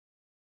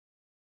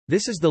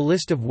This is the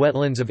list of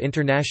wetlands of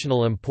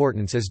international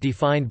importance as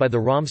defined by the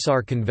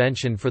Ramsar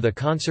Convention for the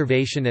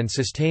Conservation and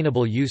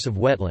Sustainable Use of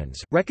Wetlands,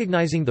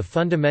 recognizing the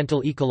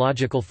fundamental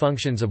ecological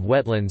functions of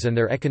wetlands and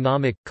their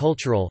economic,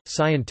 cultural,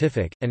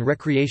 scientific, and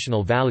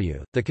recreational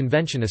value. The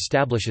convention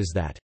establishes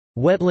that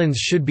wetlands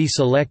should be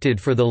selected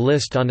for the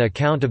list on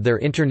account of their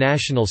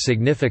international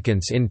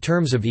significance in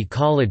terms of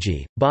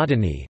ecology,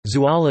 botany,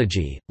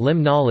 zoology,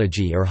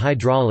 limnology or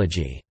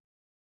hydrology.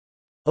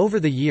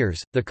 Over the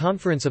years, the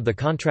Conference of the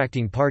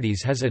Contracting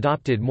Parties has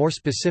adopted more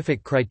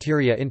specific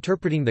criteria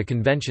interpreting the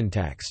convention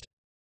text.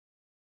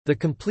 The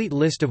complete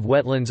list of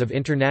wetlands of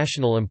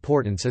international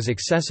importance is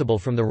accessible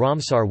from the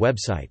Ramsar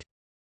website.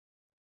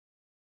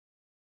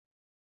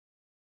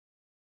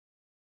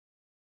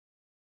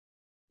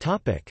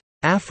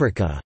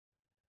 Africa.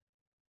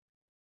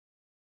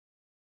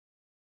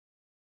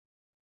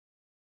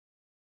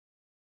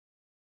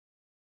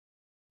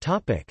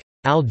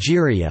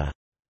 Algeria.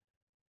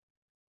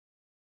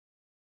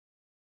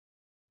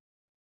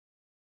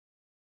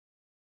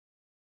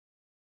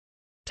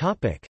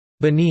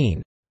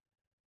 Benin.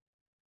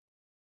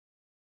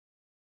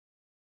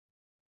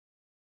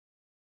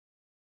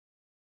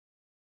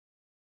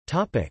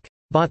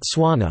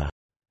 Botswana.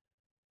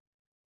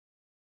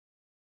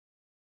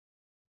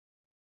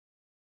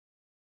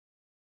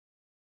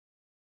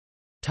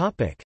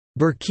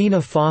 Burkina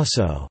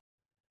Faso.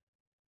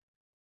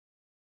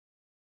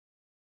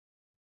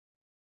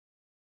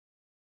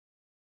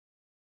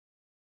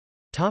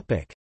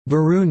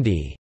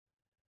 Burundi.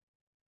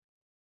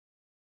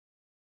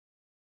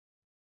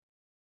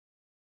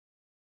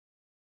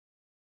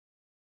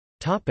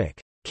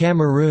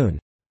 Cameroon.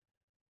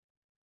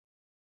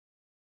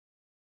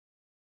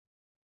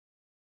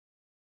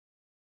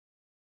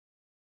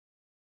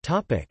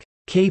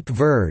 Cape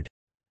Verde.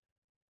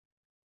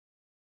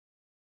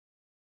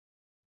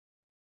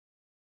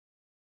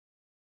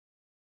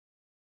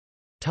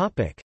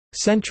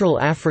 Central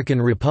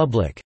African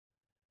Republic.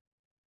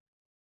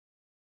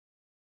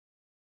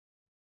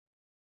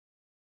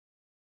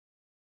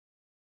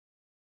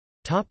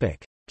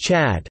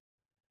 Chad.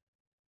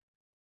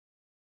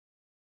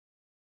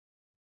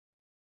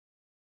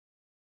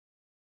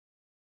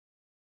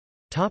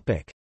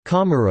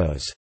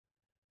 Comoros.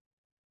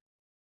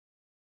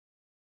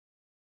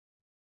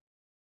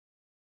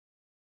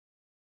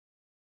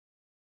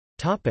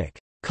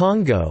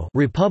 Congo,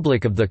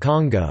 Republic of the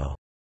Congo.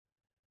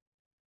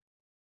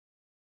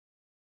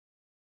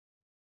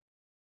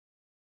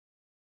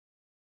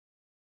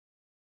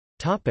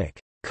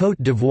 Côte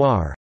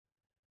d'Ivoire.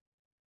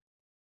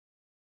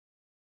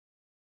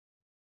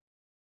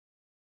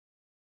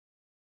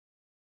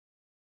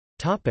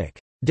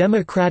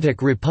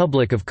 Democratic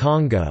Republic of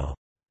Congo.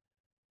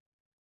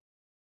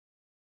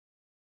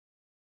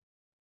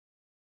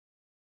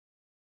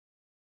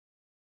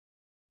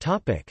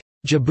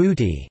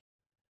 Djibouti.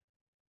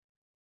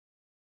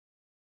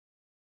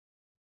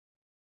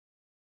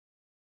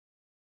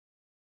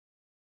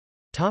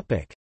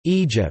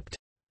 Egypt.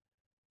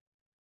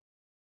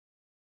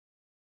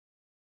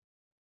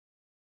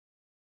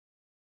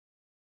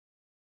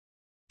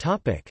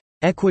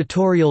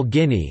 Equatorial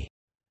Guinea.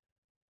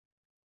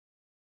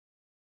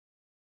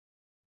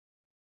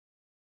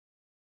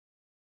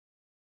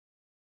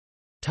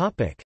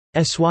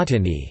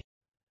 Eswatini.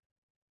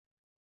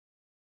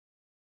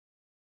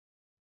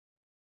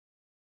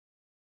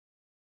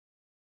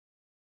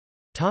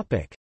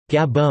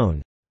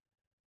 Gabon.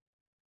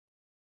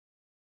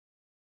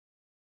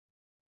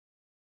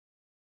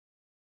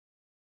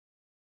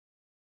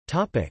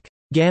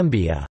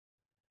 Gambia.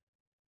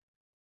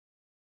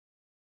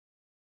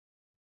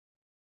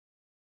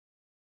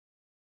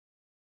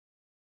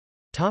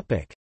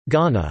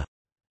 Ghana.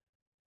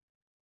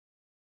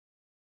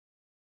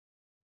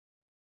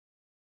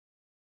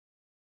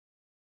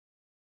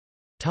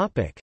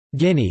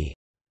 Guinea.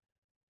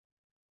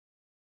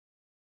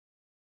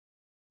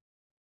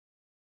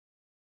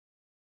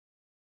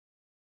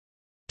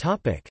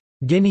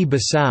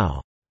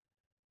 Guinea-Bissau.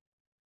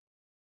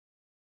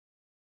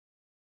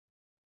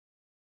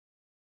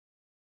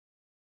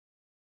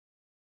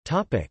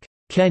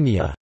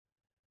 Kenya.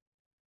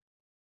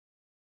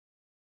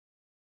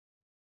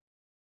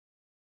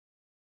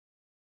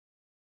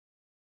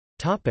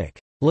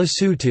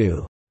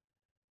 Lesotho.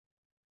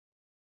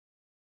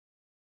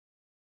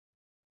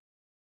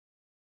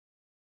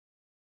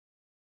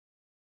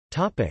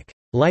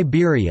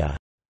 Liberia.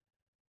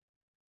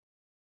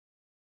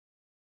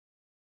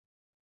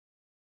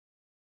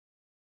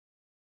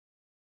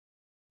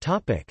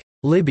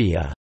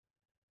 Libya.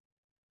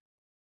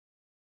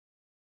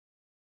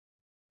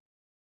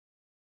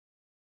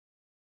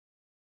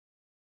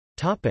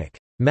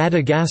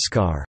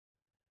 Madagascar.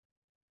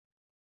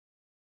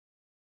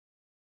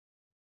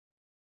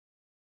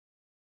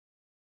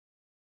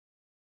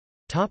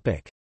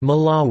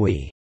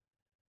 Malawi.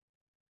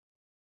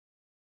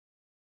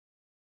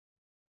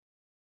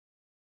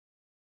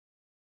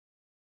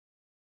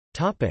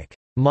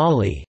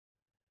 Mali.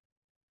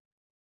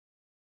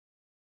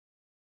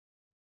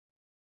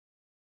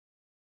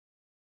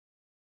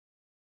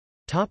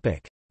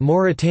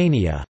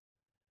 Mauritania.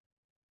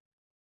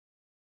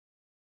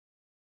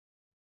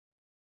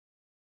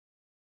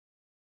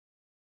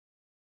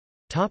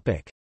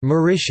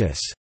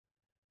 Mauritius.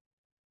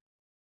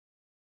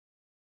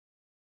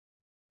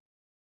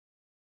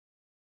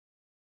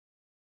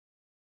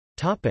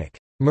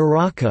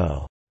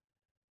 Morocco.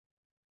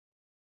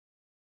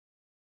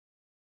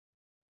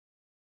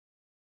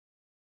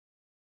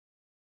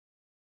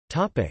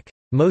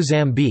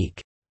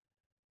 Mozambique.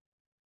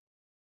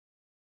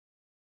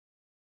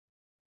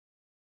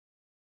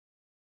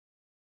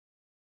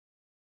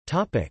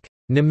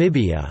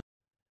 Namibia.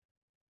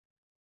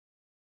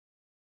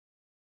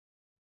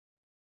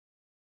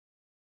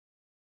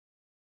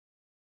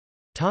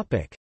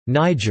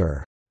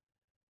 Niger.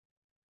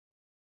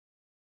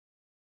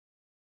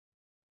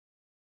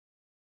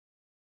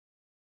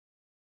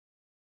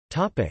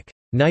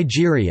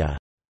 Nigeria.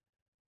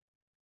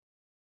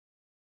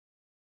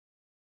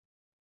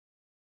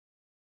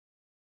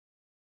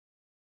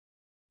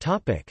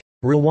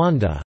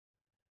 Rwanda.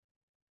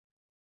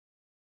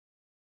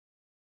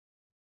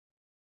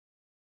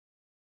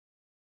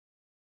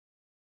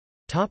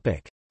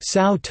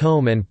 Sao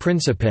Tome and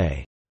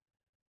Principe.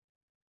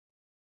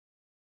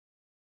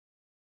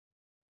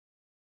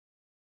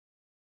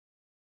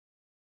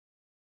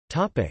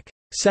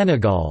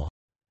 Senegal.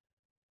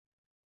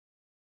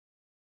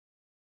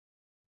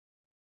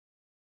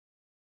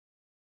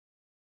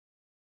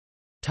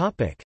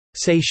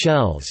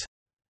 Seychelles.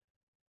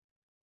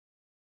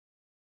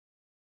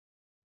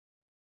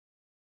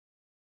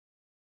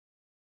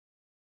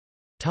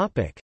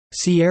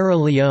 Sierra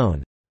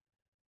Leone.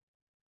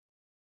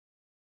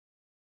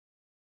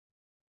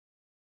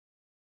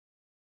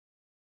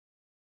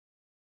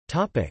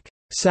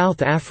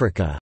 South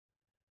Africa.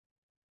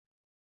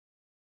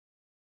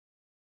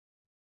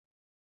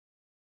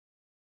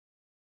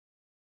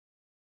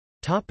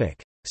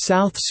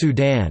 South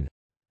Sudan.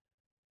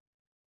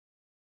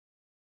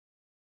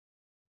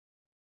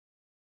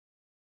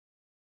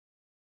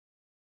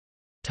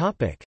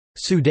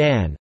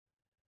 Sudan.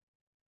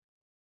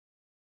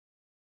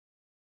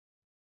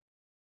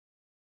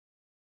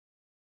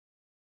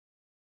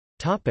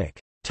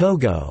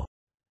 Togo.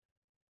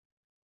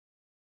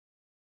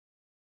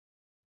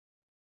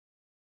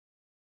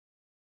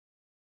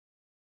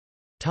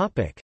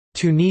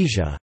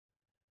 Tunisia.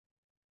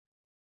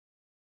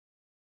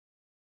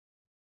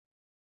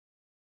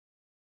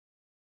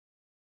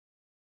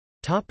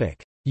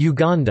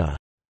 Uganda.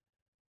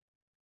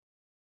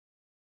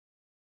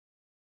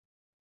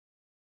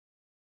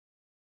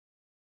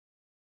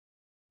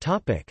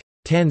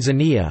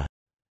 Tanzania.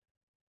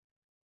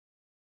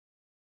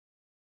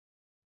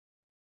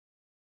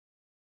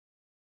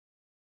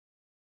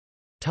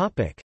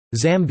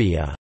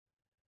 Zambia.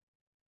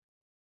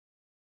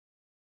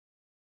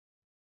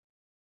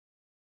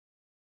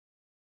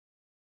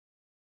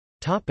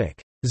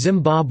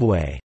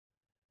 Zimbabwe.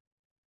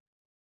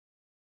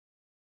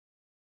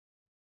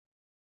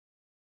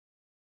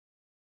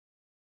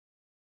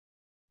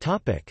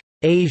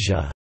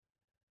 Asia.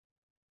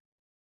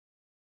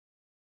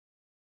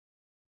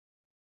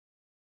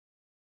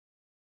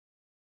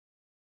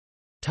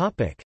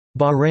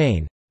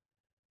 Bahrain.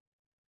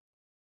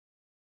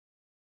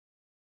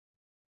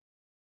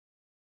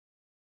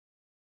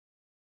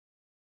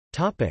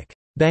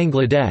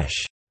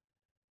 Bangladesh.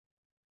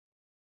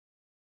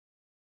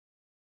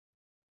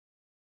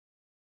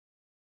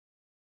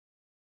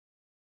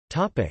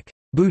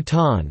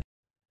 Bhutan.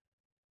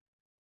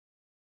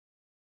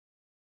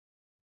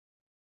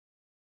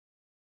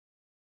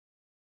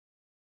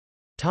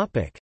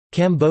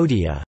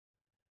 Cambodia.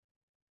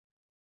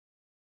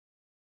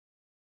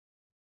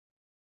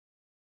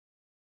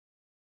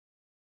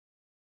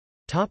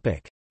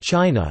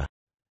 China.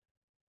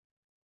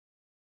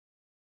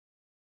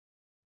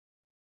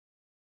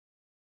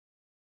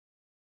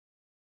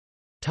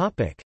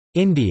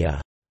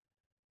 India.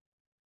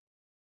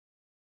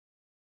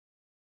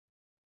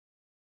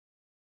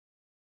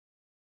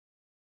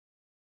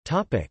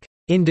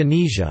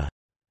 Indonesia.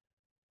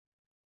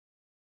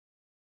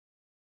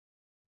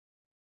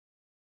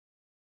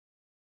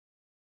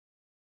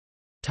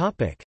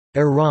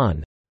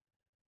 Iran.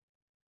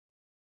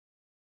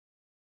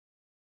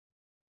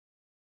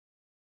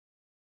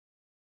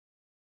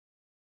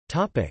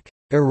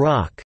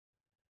 Iraq.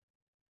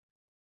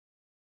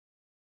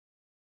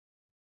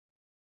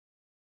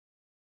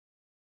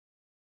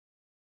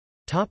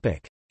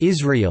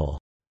 Israel.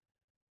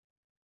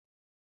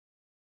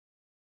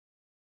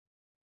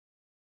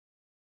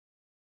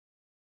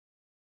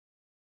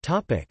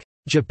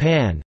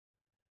 Japan.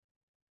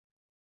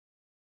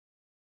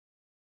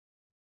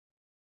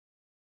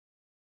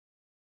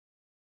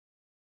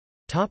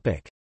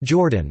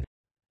 Jordan.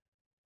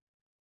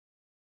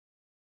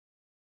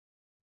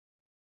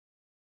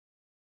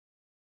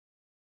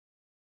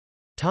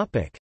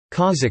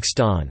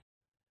 Kazakhstan.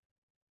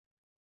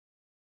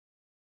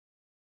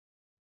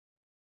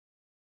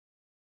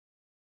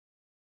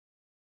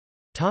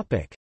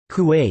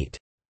 Kuwait.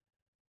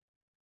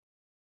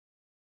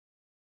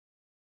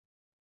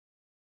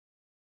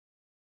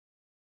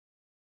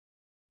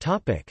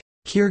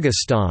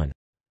 Kyrgyzstan.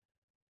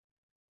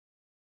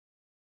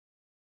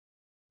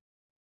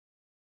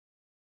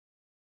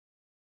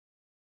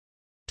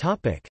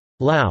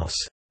 Laos.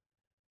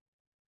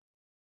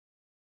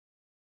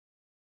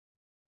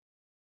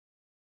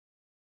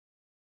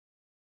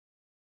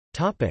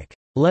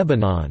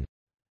 Lebanon.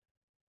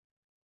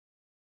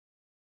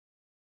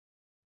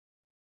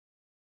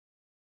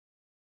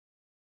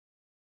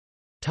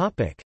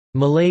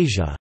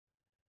 Malaysia.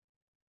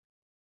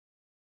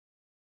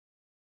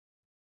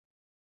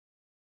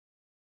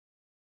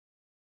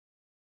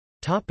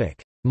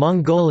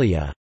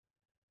 Mongolia.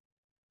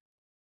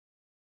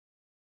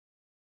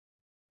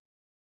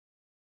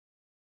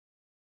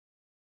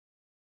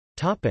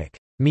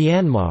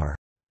 Myanmar.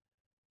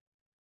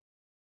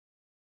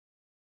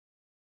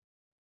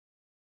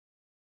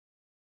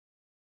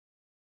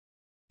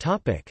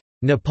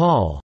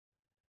 Nepal.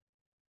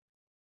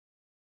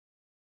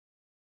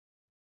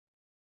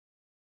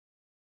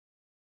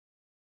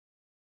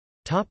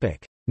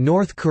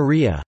 North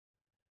Korea.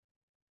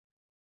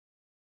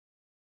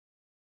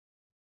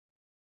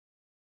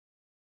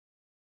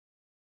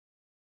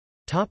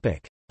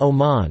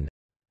 Oman.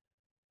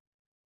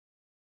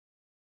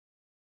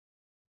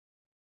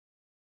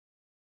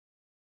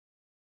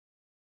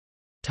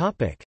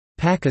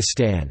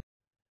 Pakistan.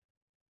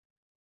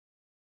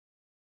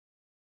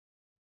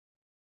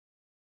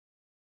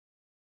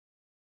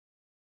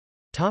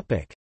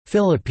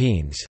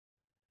 Philippines.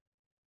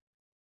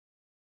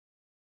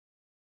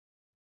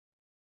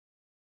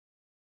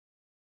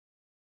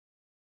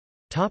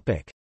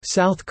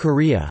 South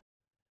Korea.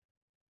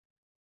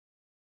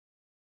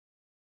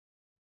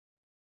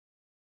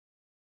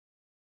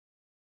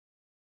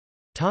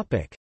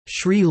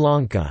 Sri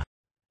Lanka.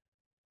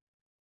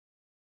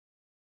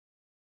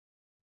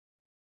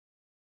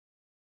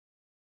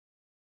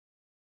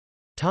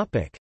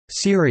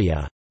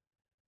 Syria.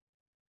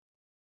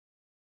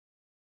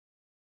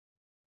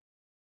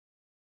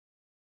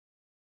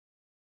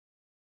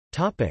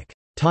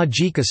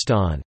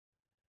 Tajikistan.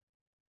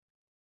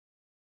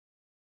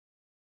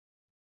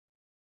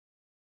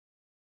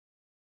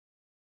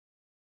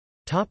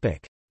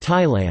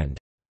 Thailand.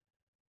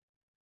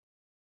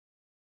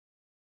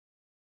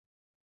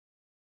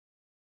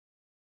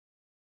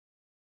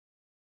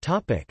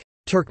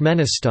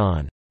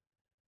 Turkmenistan.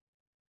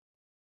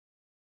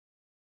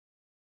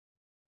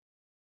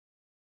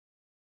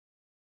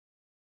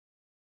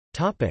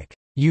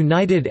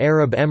 United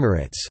Arab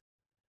Emirates.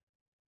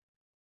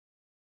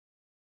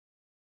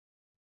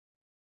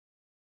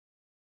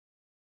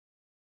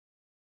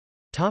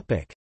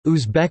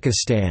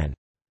 Uzbekistan.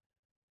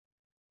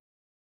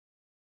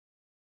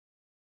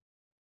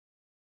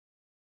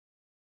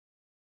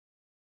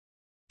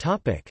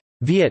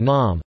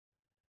 Vietnam.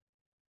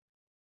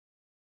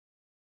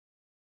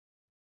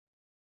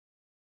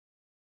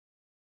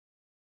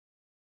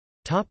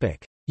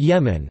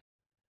 Yemen.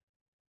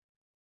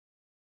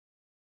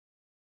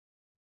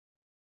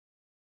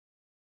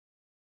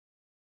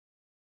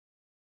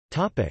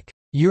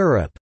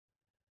 Europe.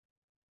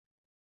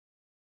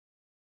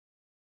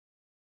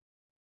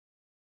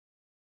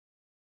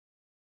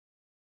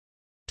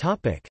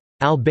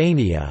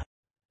 Albania.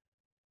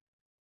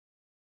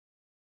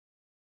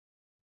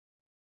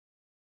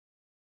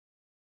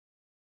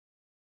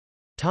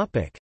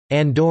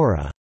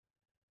 Andorra.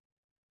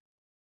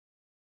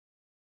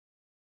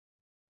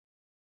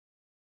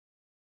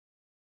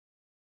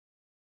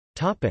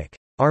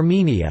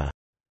 Armenia.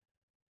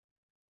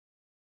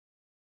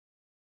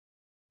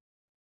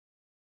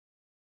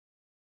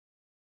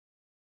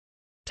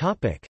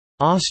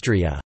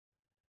 Austria.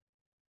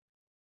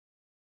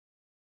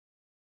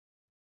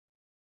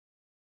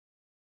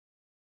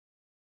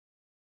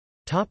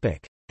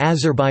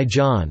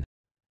 Azerbaijan.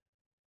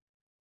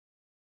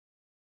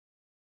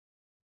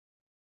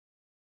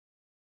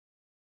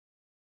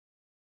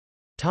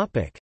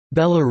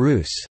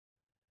 Belarus.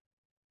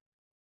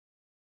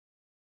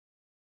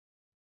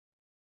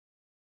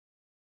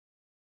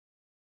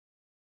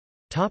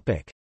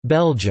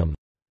 Belgium.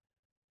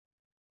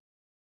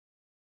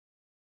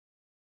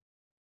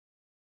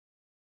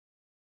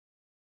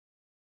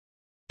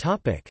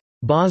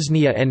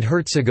 Bosnia and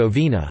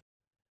Herzegovina.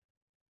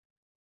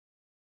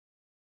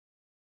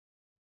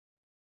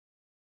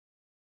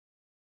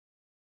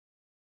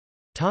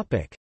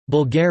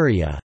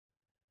 Bulgaria.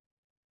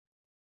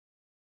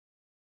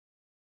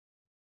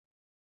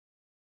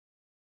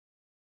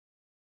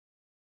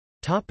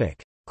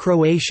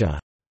 Croatia.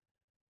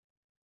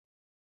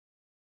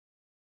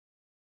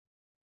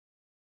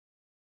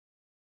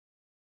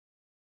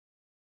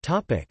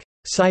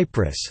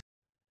 Cyprus.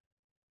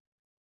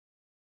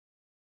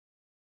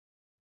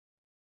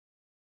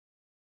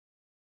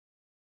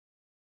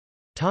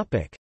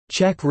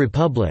 Czech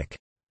Republic.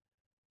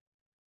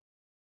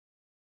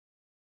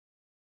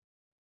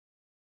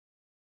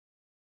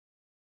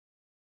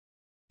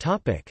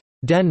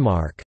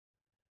 Denmark.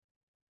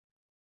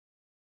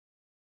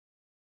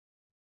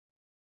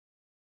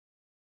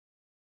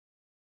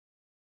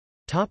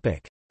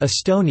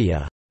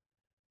 Estonia.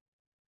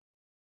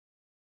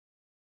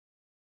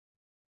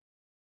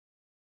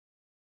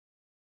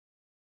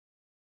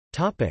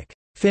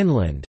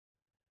 Finland.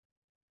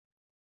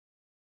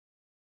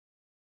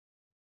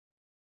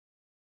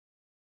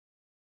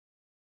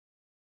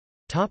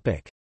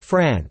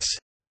 France.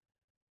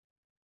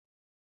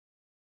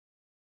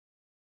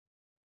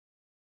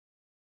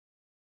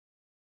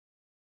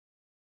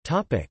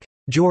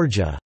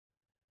 Georgia.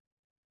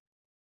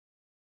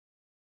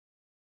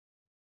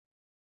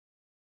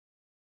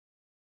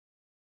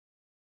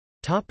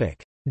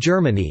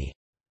 Germany.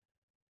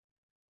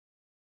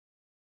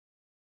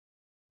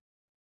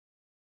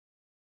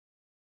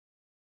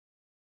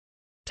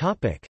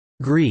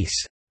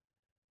 Greece.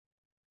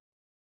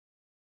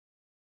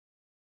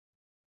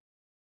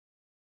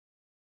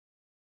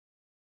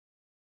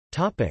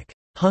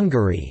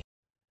 Hungary.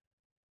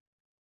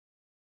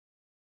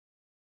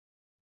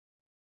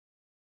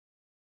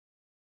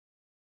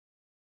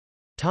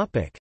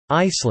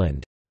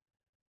 Iceland.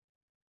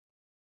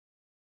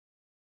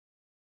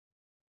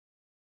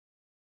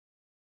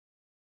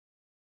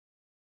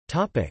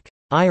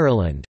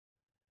 Ireland.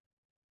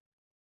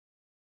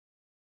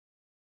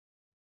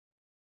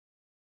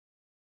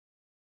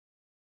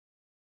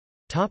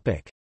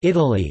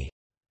 Italy.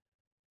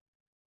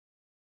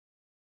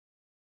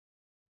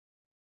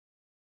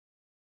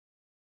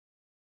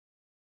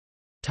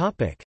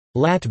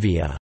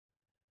 Latvia.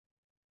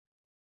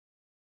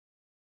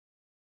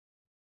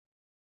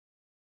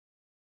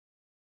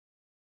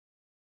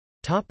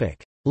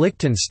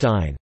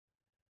 Liechtenstein.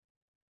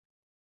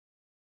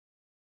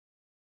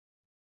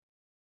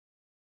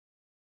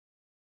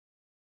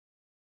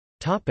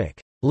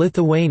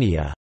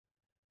 Lithuania.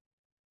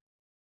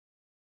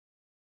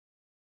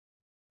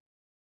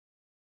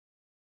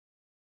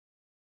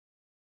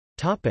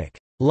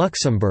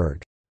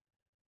 Luxembourg.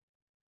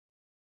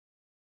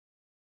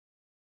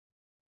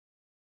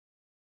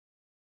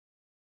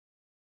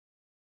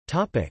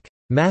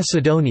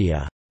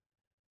 Macedonia.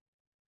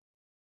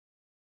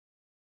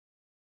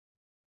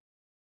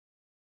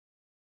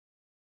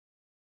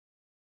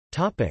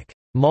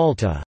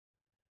 Malta.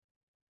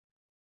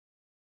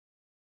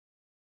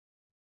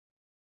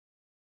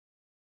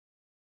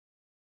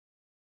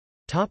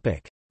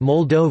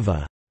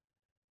 Moldova.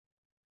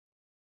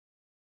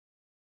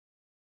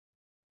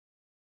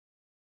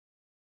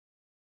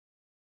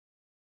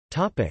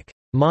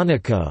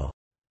 Monaco.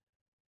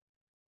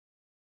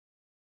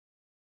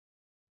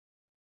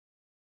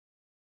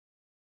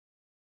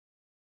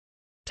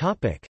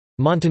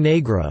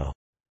 Montenegro.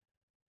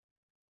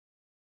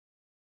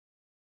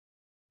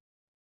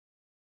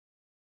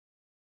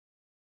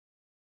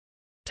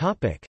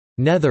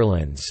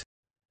 Netherlands.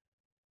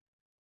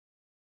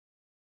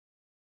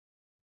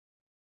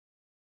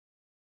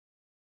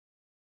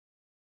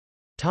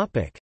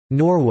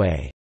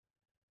 Norway.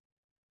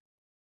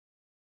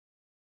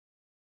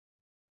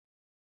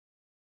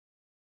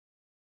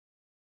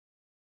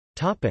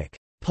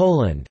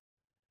 Poland.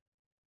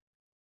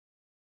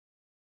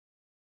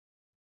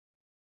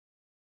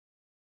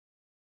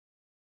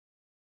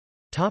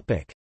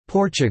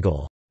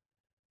 Portugal.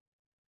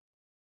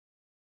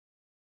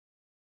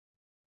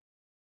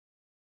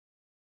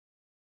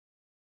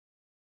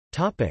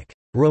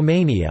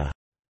 Romania.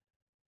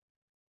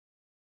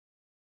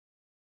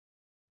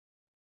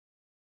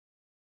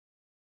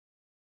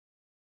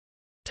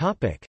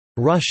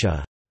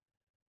 Russia.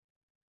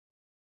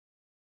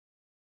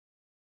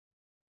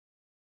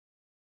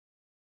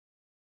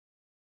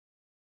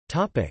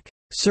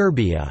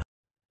 Serbia.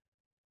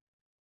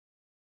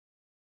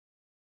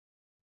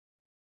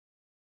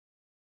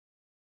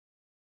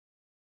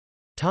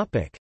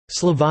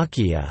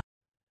 Slovakia.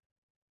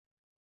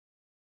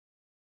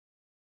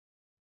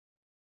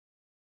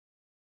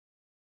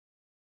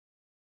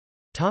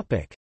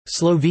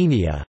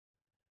 Slovenia.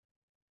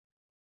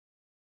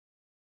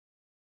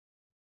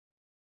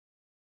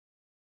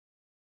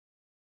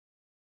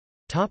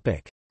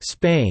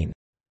 Spain.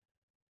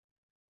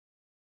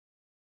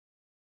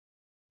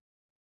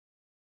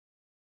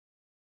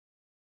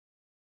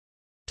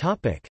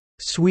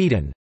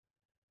 Sweden.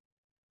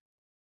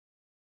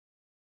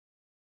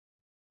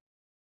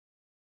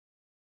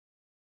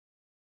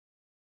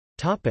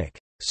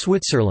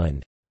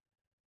 Switzerland.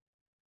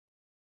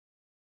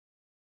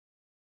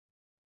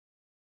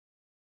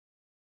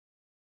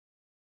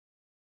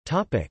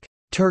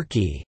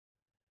 Turkey.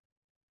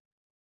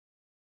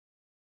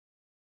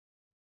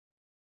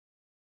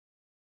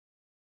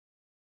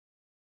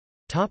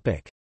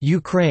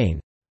 Ukraine.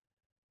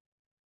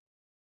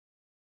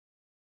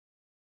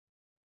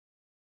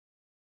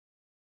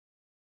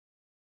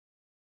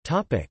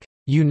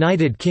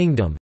 United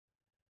Kingdom.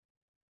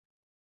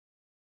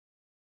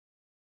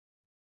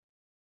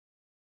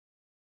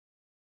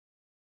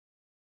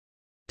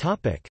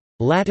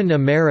 Latin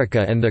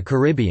America and the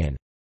Caribbean.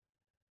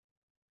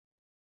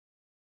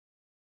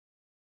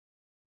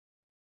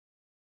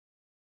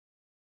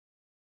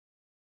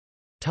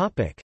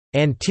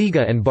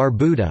 Antigua and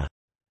Barbuda.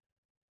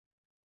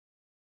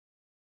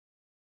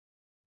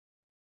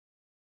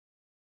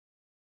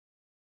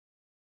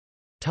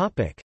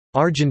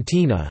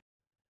 Argentina.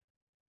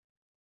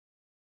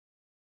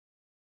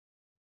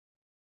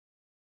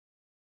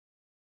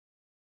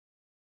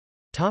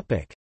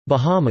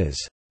 Bahamas.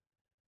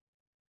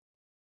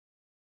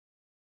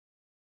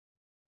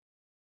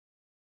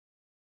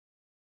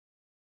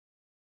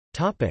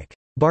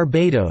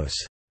 Barbados.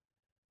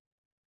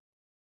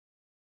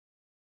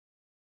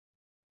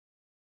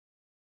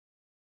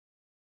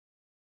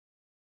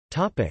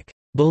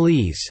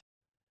 Belize.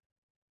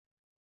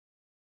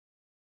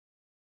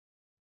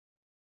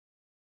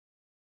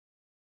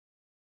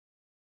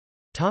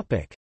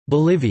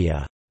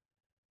 Bolivia.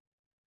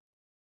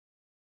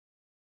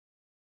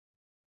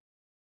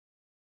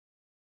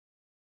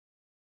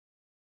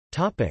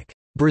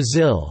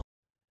 Brazil.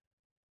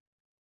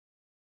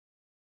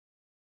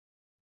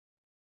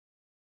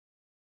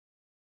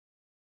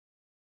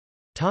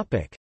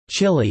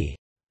 Chile.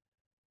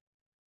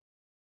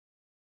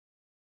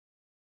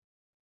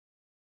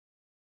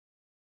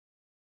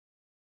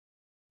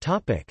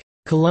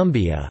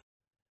 Colombia.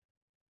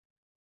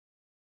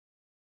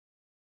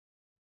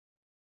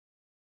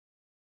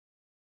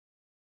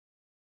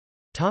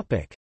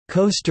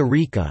 Costa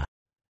Rica.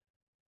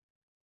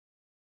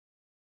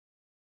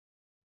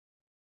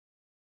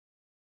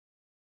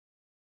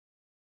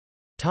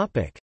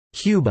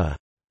 Cuba.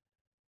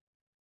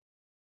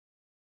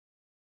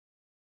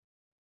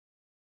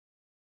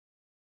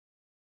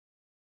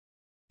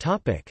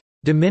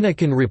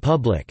 Dominican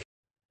Republic.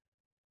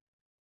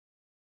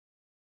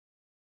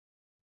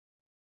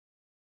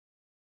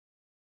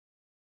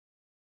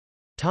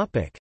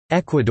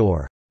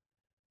 Ecuador.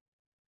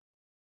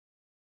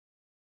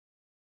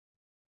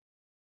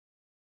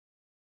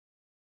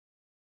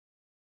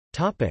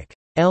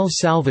 El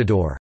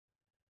Salvador.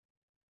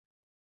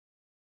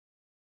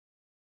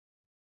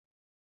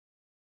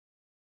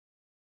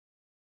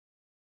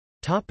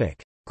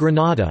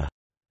 Grenada.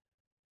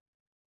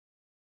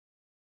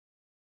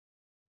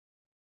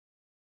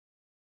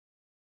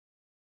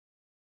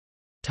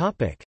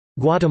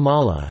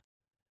 Guatemala.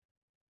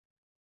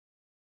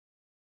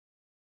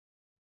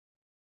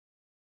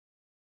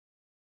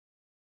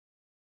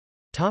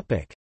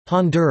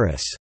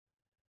 Honduras.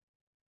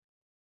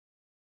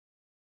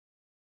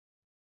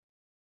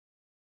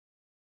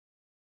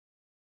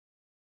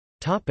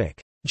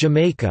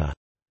 Jamaica.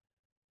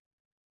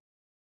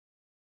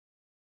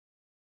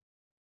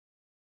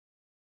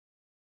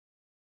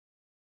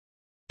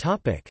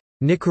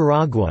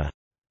 Nicaragua.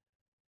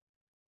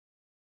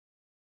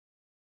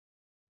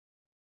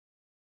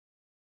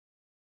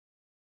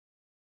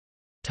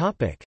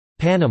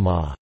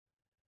 Panama.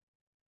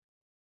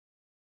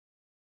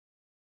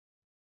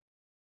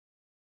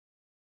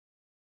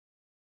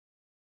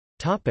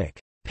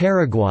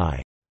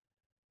 Paraguay.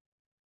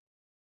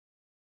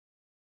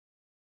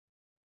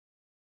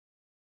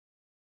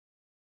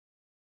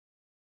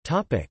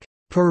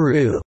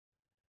 Peru.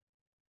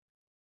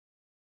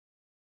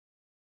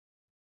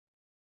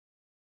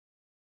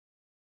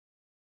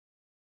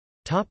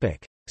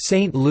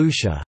 Saint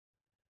Lucia.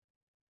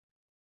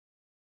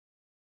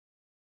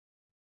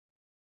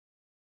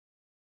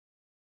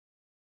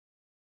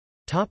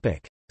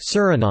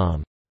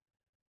 Suriname.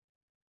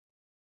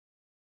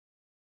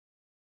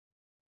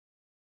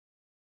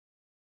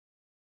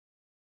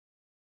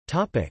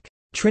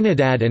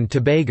 Trinidad and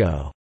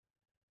Tobago.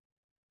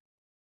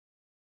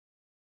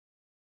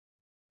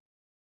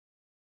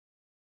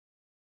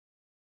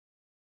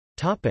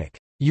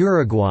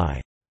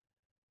 Uruguay.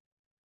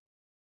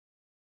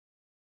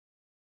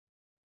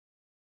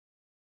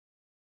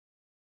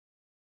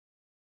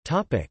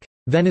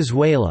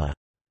 Venezuela.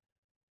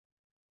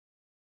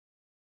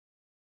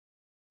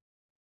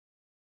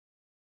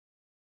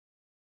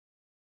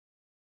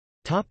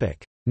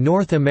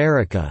 North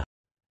America.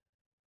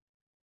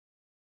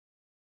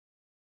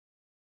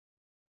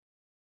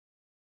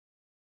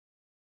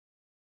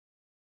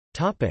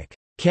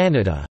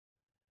 Canada.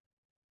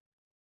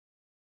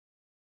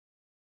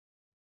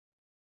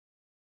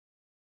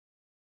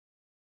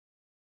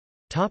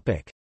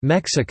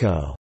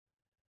 Mexico.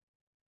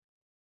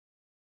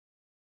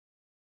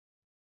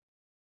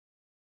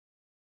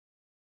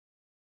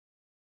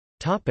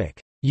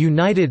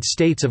 United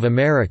States of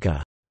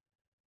America.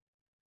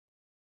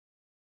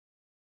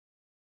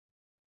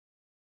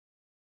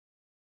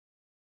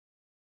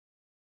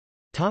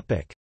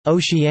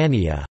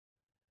 Oceania.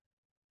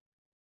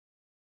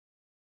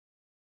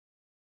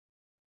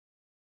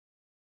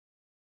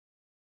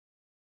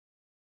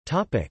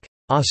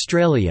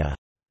 Australia.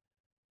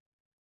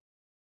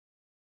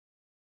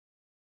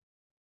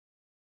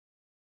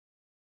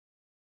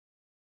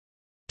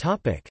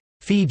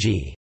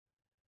 Fiji.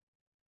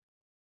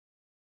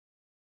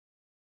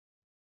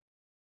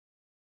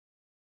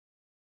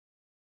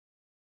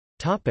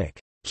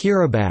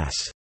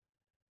 Kiribati.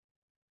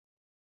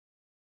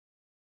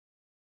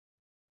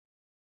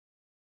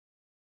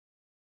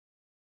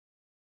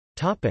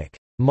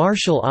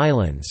 Marshall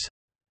Islands.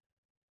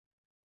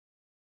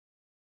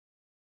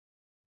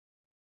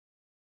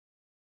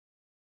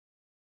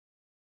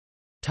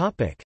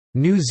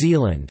 New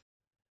Zealand.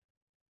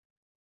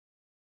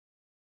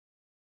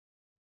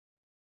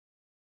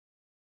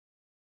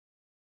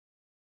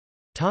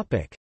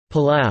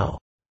 Palau.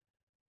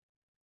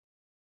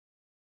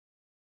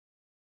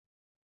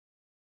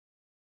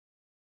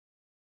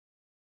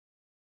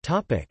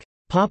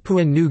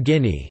 Papua New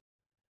Guinea.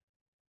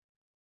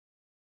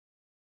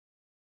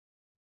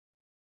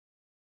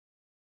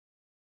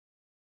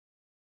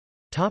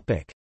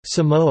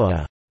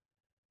 Samoa.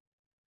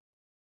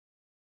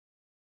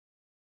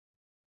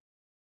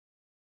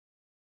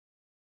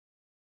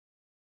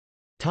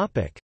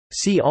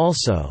 See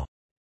also: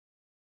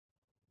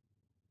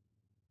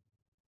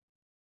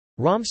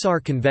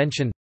 Ramsar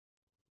Convention,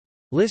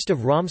 List of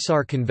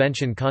Ramsar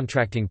Convention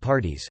contracting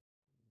parties,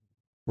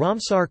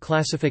 Ramsar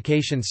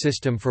classification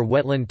system for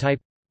wetland type,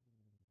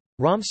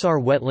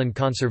 Ramsar Wetland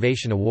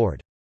Conservation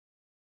Award.